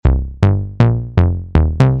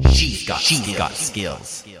She's got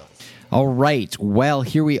skills. All right. Well,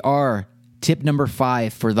 here we are. Tip number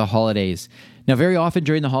 5 for the holidays. Now, very often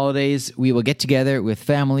during the holidays, we will get together with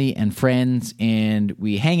family and friends and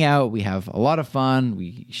we hang out. We have a lot of fun.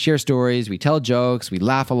 We share stories. We tell jokes. We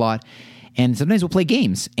laugh a lot. And sometimes we'll play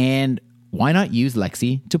games. And why not use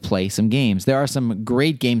Lexi to play some games? There are some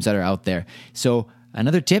great games that are out there. So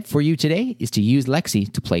another tip for you today is to use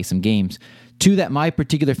Lexi to play some games. 2 that my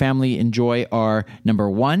particular family enjoy are, number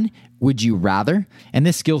 1, would you rather? And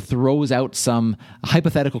this skill throws out some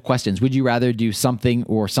hypothetical questions. Would you rather do something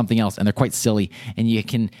or something else? And they're quite silly. And you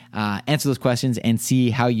can answer those questions and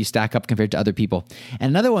see how you stack up compared to other people. And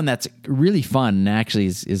another one that's really fun and actually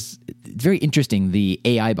is very interesting, the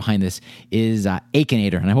AI behind this, is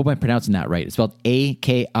Akinator. And I hope I'm pronouncing that right. It's spelled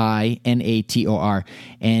Akinator.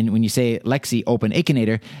 And when you say, Lexi, open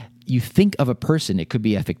Akinator, you think of a person. It could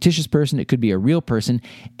be a fictitious person. It could be a real person.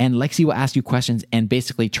 And Lexi will ask you questions and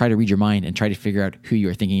basically try to read your mind and try to figure out who you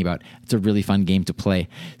are thinking about. It's a really fun game to play.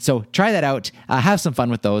 So try that out. Have some fun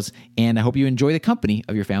with those. And I hope you enjoy the company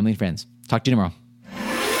of your family and friends. Talk to you tomorrow.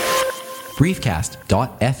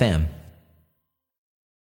 Briefcast.fm